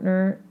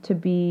partner to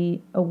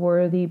be a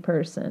worthy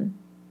person.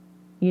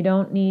 You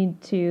don't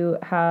need to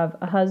have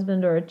a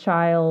husband or a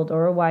child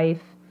or a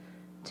wife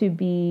to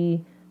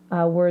be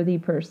a worthy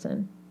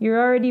person. You're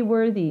already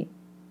worthy.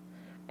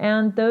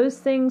 And those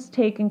things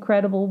take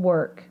incredible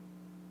work.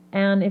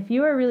 And if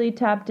you are really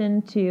tapped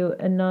into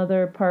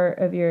another part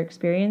of your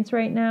experience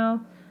right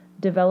now,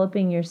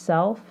 developing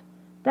yourself,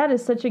 that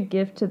is such a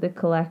gift to the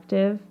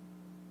collective.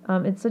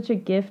 It's such a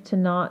gift to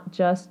not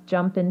just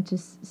jump into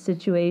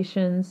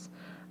situations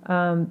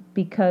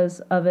because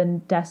of a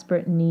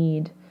desperate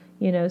need.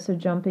 So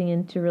jumping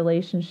into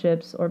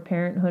relationships or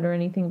parenthood or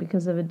anything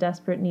because of a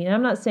desperate need. And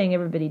I'm not saying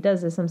everybody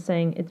does this. I'm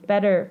saying it's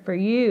better for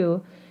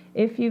you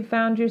if you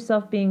found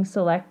yourself being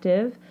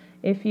selective,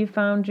 if you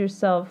found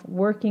yourself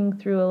working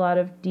through a lot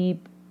of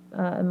deep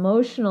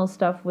emotional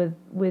stuff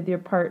with your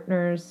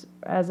partners,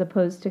 as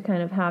opposed to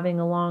kind of having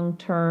a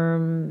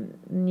long-term,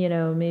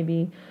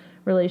 maybe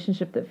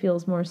relationship that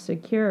feels more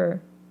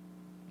secure,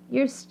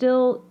 you're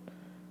still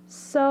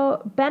so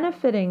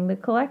benefiting the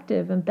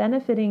collective and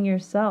benefiting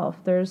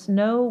yourself. There's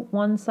no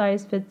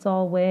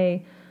one-size-fits-all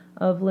way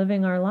of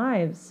living our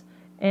lives.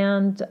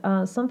 And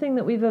something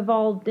that we've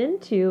evolved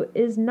into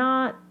is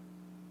not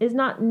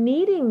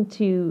needing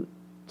to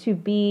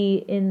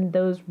be in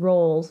those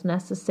roles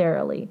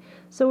necessarily.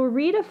 So we're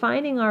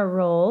redefining our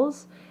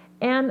roles,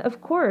 and of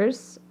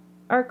course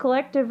our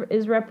collective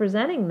is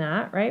representing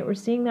that, right? We're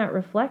seeing that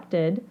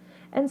reflected,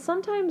 and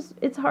sometimes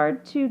it's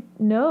hard to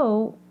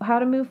know how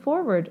to move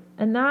forward,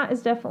 and that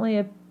is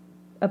definitely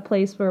a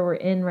place where we're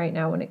in right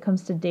now when it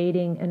comes to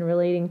dating and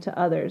relating to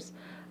others.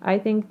 I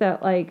think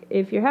that, like,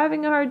 if you're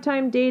having a hard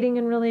time dating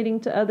and relating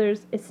to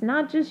others, it's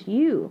not just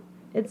you.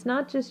 It's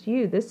not just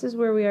you. This is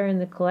where we are in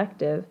the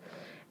collective.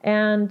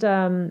 And,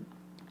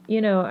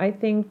 I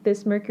think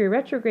this Mercury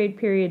retrograde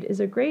period is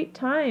a great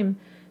time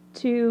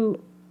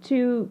to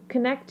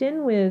connect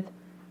in with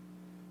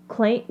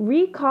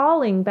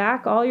recalling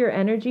back all your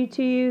energy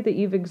to you that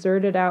you've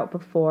exerted out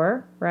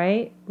before,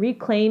 right?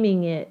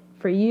 Reclaiming it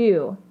for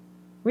you.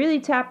 Really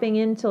tapping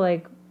into,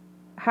 like,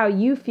 how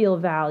you feel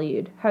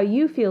valued, how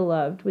you feel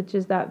loved, which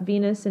is that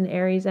Venus and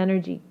Aries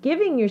energy.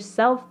 Giving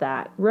yourself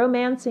that,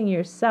 romancing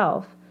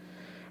yourself.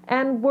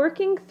 And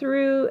working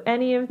through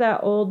any of that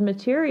old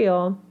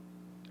material,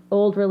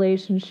 old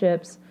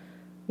relationships,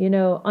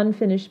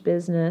 unfinished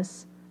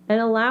business, and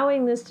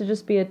allowing this to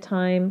just be a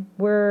time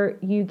where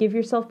you give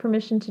yourself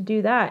permission to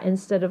do that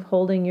instead of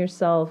holding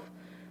yourself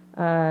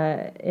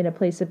in a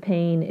place of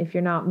pain if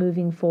you're not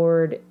moving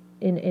forward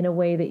in a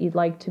way that you'd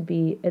like to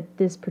be at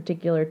this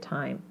particular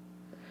time.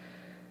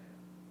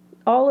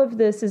 All of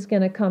this is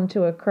going to come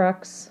to a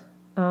crux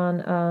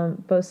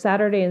on both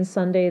Saturday and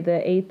Sunday,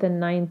 the 8th and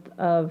 9th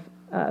of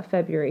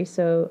February.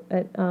 So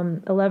at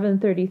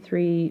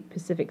 11:33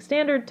 Pacific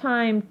Standard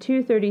Time,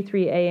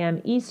 2:33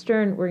 a.m.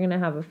 Eastern, we're going to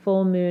have a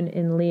full moon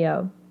in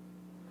Leo.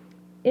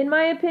 In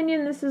my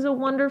opinion, this is a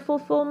wonderful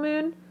full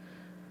moon.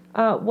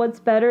 What's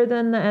better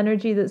than the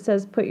energy that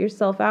says put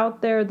yourself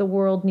out there, the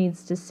world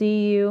needs to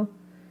see you.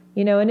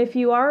 And if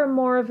you are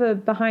more of a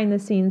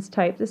behind-the-scenes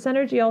type, this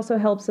energy also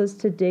helps us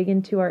to dig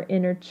into our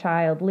inner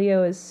child.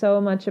 Leo is so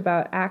much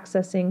about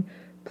accessing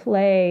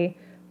play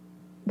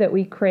that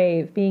we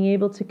crave, being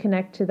able to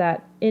connect to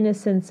that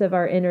innocence of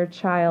our inner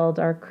child,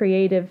 our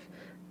creative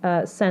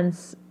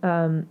sense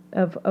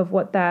of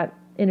what that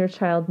inner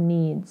child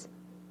needs.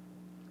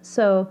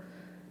 So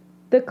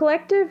the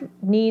collective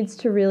needs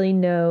to really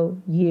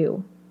know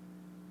you.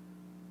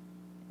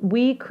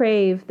 We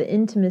crave the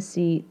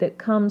intimacy that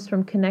comes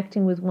from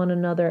connecting with one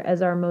another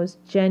as our most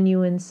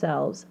genuine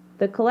selves.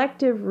 The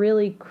collective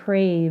really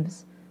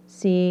craves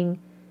seeing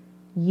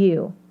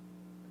you.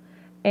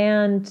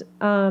 And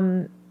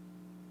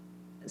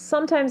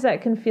sometimes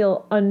that can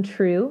feel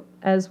untrue,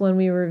 as when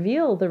we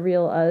reveal the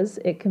real us,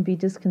 it can be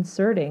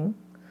disconcerting.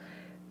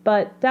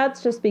 But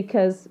that's just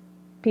because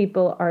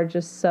people are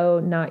just so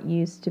not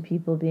used to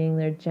people being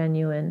their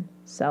genuine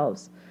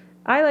selves.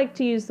 I like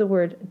to use the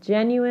word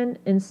genuine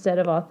instead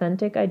of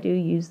authentic. I do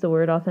use the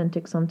word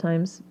authentic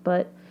sometimes,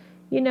 but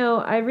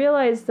I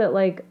realize that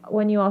like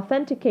when you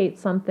authenticate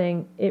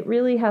something, it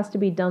really has to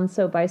be done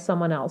so by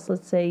someone else.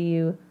 Let's say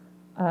you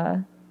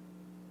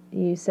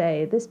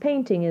say this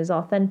painting is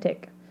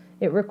authentic.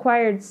 It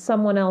required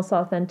someone else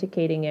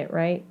authenticating it,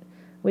 right?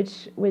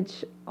 Which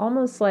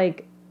almost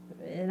like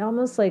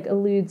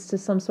alludes to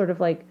some sort of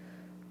like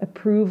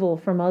approval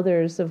from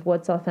others of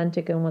what's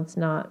authentic and what's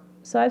not.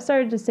 So I've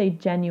started to say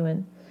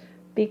genuine,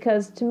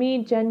 because to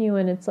me,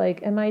 genuine, it's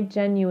like, am I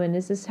genuine?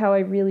 Is this how I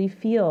really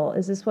feel?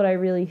 Is this what I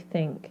really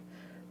think?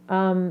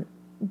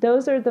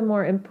 Those are the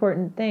more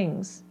important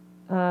things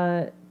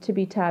to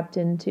be tapped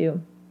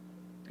into.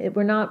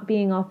 We're not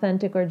being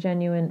authentic or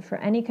genuine for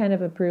any kind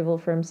of approval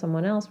from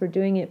someone else. We're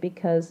doing it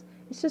because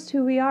it's just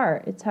who we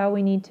are. It's how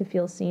we need to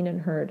feel seen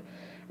and heard.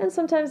 And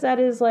sometimes that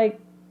is like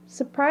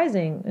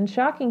surprising and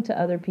shocking to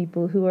other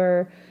people who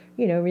are,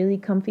 really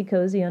comfy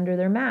cozy under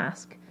their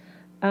mask.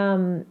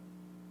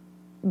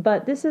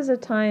 But this is a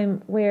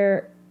time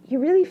where you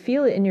really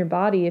feel it in your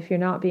body if you're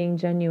not being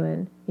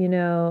genuine.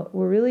 We're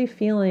really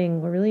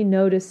feeling, we're really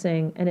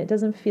noticing, and it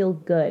doesn't feel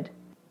good.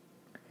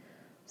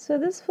 So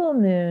this full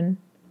moon,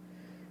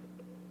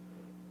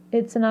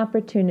 it's an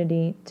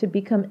opportunity to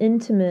become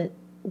intimate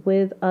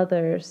with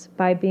others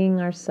by being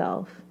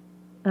ourselves.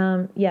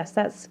 Yes,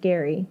 that's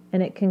scary,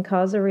 and it can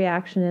cause a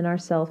reaction in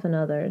ourselves and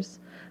others.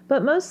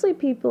 But mostly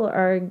people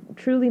are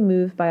truly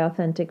moved by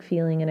authentic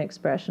feeling and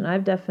expression.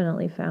 I've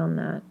definitely found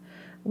that.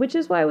 Which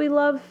is why we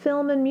love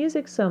film and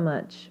music so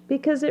much,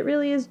 because it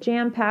really is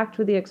jam-packed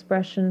with the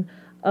expression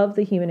of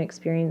the human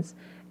experience.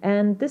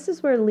 And this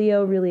is where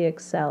Leo really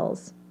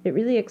excels. It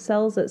really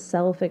excels at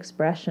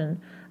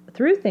self-expression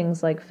through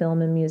things like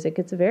film and music.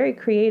 It's a very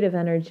creative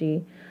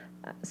energy.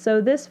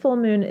 So this full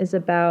moon is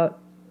about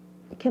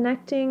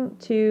connecting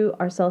to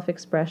our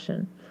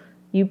self-expression.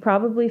 You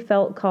probably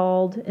felt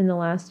called in the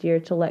last year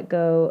to let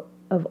go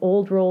of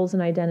old roles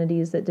and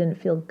identities that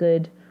didn't feel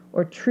good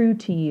or true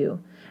to you.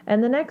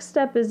 And the next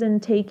step is in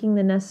taking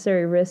the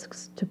necessary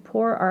risks to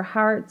pour our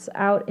hearts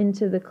out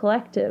into the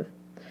collective.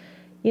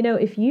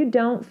 If you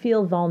don't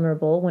feel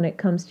vulnerable when it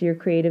comes to your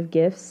creative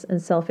gifts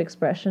and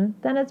self-expression,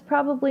 then it's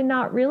probably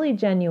not really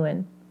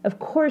genuine. Of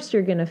course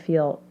it's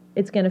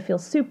going to feel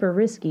super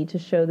risky to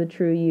show the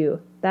true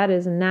you. That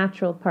is a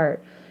natural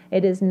part.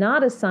 It is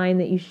not a sign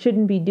that you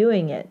shouldn't be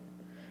doing it.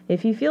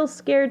 If you feel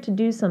scared to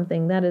do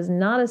something, that is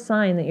not a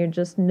sign that you're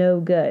just no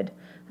good.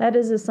 That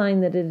is a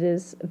sign that it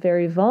is a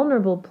very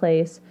vulnerable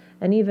place,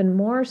 and even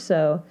more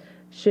so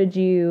should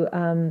you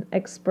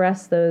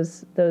express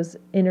those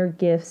inner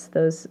gifts,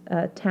 those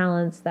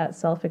talents, that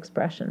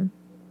self-expression.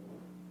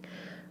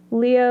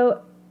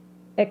 Leo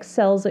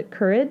excels at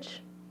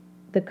courage,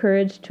 the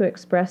courage to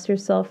express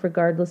yourself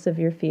regardless of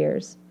your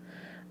fears.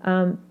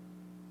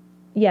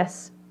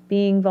 Yes,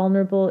 being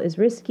vulnerable is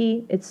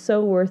risky. It's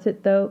so worth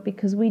it, though,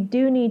 because we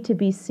do need to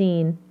be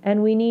seen,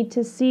 and we need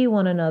to see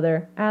one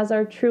another as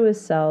our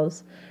truest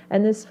selves.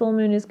 And this full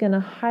moon is going to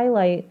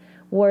highlight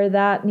where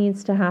that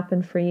needs to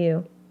happen for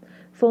you.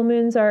 Full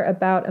moons are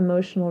about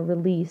emotional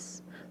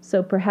release.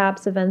 So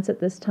perhaps events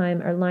at this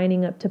time are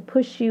lining up to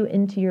push you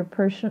into your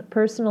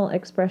personal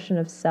expression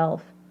of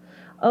self.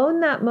 Own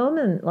that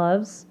moment,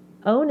 loves.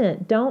 Own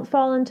it. Don't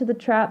fall into the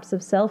traps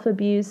of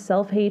self-abuse,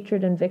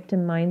 self-hatred, and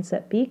victim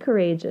mindset. Be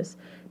courageous.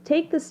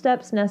 Take the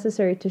steps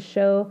necessary to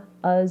show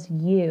us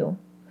you.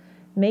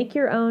 Make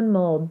your own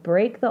mold.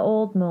 Break the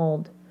old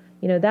mold.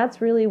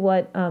 That's really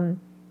what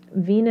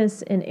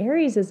Venus in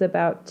Aries is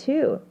about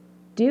too.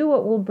 Do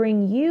what will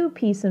bring you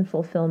peace and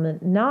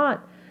fulfillment,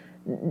 not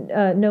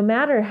no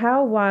matter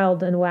how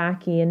wild and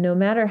wacky, and no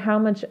matter how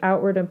much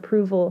outward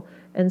approval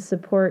and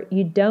support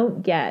you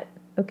don't get.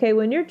 Okay,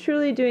 when you're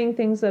truly doing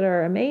things that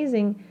are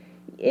amazing,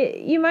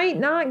 you might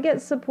not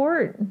get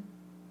support.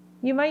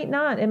 You might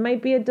not. It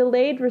might be a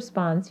delayed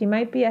response. You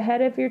might be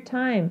ahead of your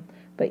time,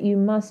 but you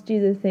must do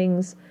the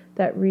things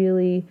that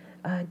really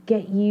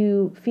get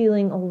you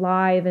feeling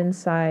alive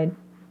inside.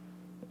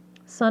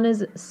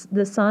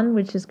 The sun,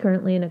 which is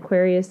currently in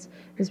Aquarius,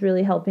 is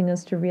really helping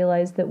us to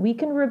realize that we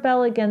can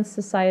rebel against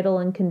societal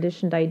and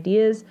conditioned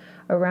ideas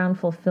around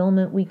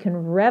fulfillment. We can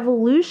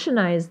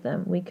revolutionize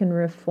them. We can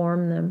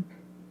reform them.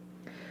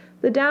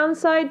 The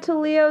downside to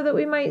Leo that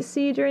we might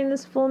see during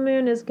this full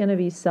moon is going to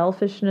be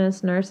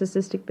selfishness,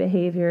 narcissistic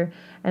behavior,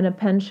 and a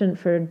penchant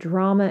for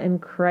drama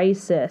and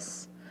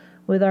crisis,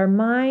 With our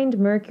mind,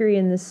 Mercury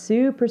in the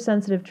super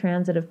sensitive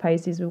transit of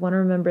Pisces, we want to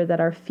remember that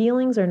our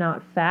feelings are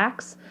not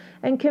facts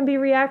and can be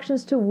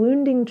reactions to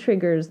wounding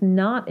triggers,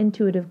 not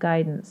intuitive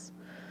guidance.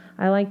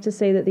 I like to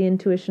say that the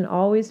intuition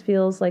always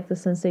feels like the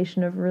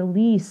sensation of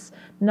release,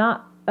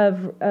 not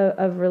of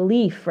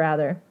relief,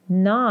 rather,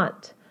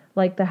 not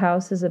like the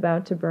house is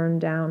about to burn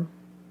down.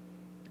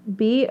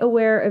 Be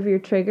aware of your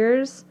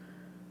triggers,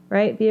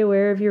 right? Be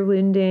aware of your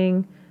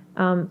wounding.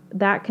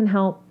 That can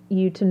help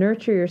you to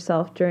nurture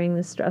yourself during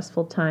this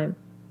stressful time.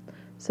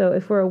 So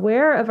if we're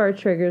aware of our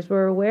triggers,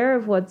 we're aware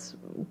of what's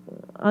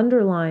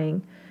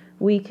underlying,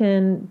 we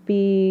can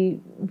be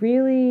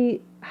really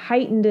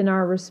heightened in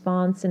our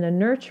response in a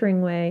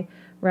nurturing way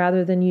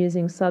rather than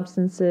using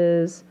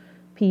substances,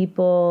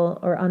 people,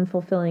 or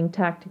unfulfilling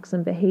tactics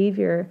and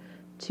behavior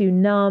to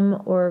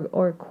numb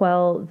or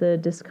quell the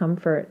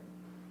discomfort.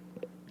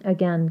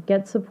 Again,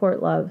 get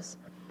support, loves.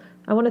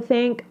 I want to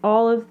thank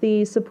all of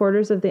the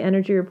supporters of the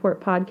Energy Report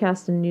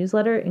podcast and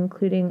newsletter,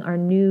 including our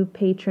new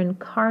patron,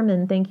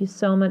 Carmen. Thank you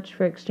so much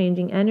for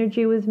exchanging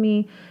energy with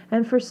me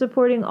and for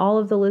supporting all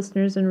of the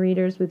listeners and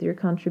readers with your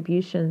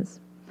contributions.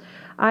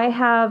 I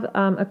have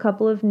a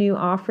couple of new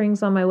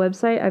offerings on my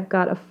website. I've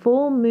got a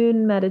full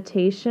moon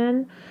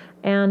meditation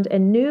and a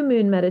new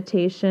moon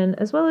meditation,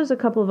 as well as a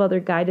couple of other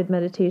guided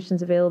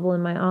meditations available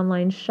in my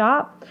online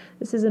shop.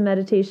 This is a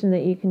meditation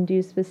that you can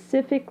do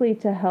specifically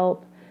to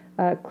help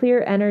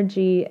clear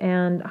energy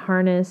and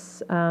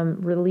harness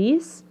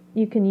release.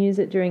 You can use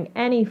it during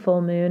any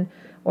full moon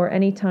or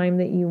any time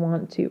that you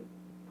want to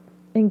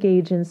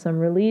engage in some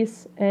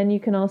release. And you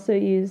can also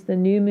use the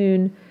new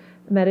moon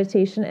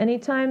meditation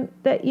anytime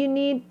that you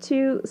need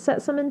to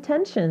set some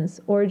intentions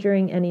or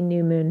during any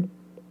new moon.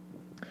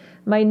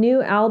 My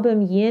new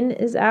album Yin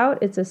is out.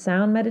 It's a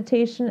sound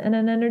meditation and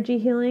an energy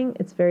healing.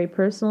 It's very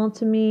personal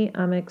to me.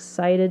 I'm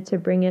excited to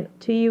bring it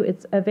to you.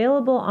 It's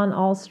available on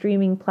all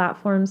streaming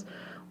platforms,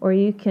 or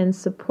you can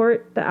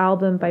support the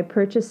album by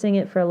purchasing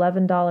it for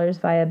 $11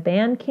 via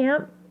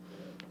Bandcamp,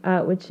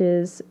 which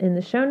is in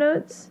the show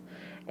notes.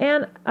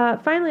 And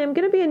finally, I'm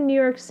going to be in New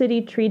York City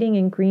treating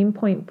in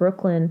Greenpoint,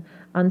 Brooklyn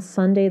on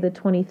Sunday the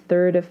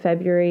 23rd of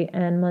February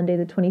and Monday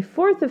the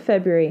 24th of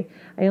February.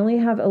 I only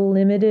have a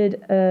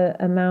limited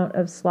amount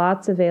of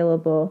slots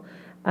available.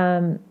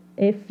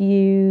 If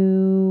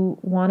you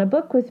want to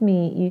book with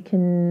me, you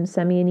can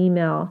send me an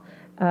email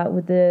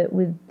with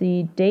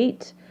the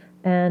date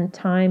and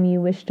time you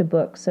wish to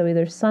book. So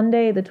either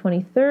Sunday the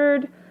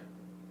 23rd,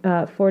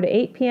 4 to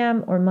 8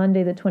 p.m. or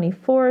Monday the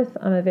 24th.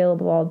 I'm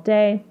available all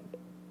day.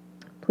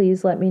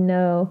 Please let me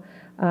know.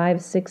 I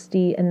have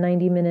 60 and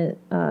 90-minute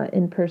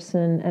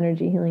in-person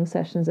energy healing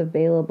sessions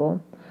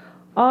available.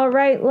 All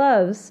right,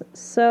 loves.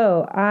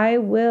 So I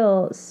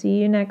will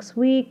see you next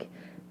week.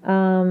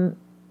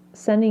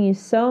 Sending you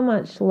so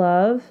much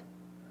love.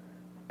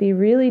 Be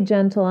really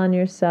gentle on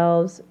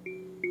yourselves.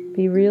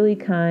 Be really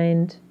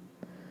kind.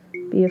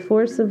 Be a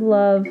force of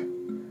love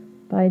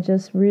by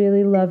just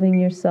really loving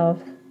yourself.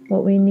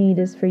 What we need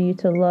is for you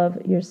to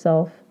love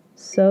yourself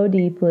so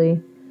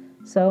deeply,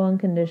 so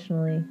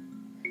unconditionally,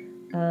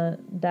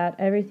 that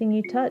everything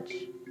you touch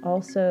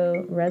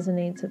also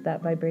resonates at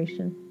that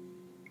vibration.